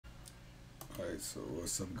Alright, so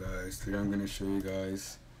what's up guys, today I'm gonna show you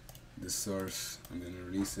guys the source. I'm gonna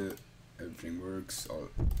release it, everything works,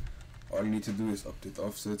 all you need to do is update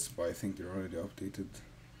offsets, but I think they're already updated.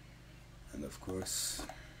 And of course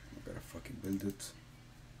I gotta fucking build it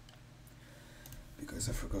because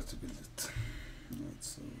I forgot to build it. Right,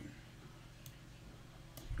 so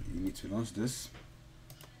you need to launch this,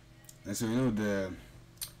 and so you know the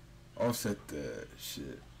offset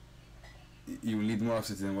shit, you will need more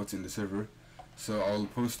offsets than what's in the server, so I'll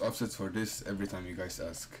post offsets for this every time you guys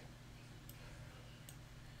ask.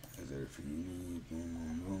 Is everything you need, boom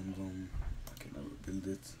boom boom boom. Okay, now we build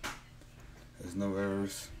it. There's no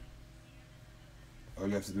errors. All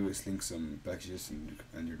you have to do is link some packages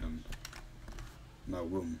and you're done. Now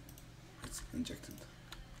boom, it's injected.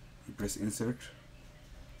 You press insert,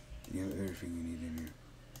 you have everything you need in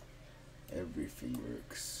here. Everything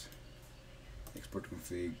works. Export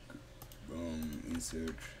config, boom,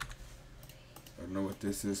 insert. I don't know what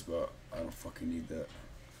this is, but I don't fucking need that.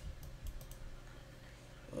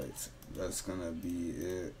 Right, that's gonna be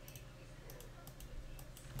it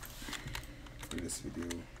for this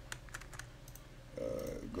video.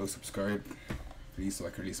 Go subscribe please, so I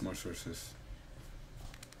can release more sources.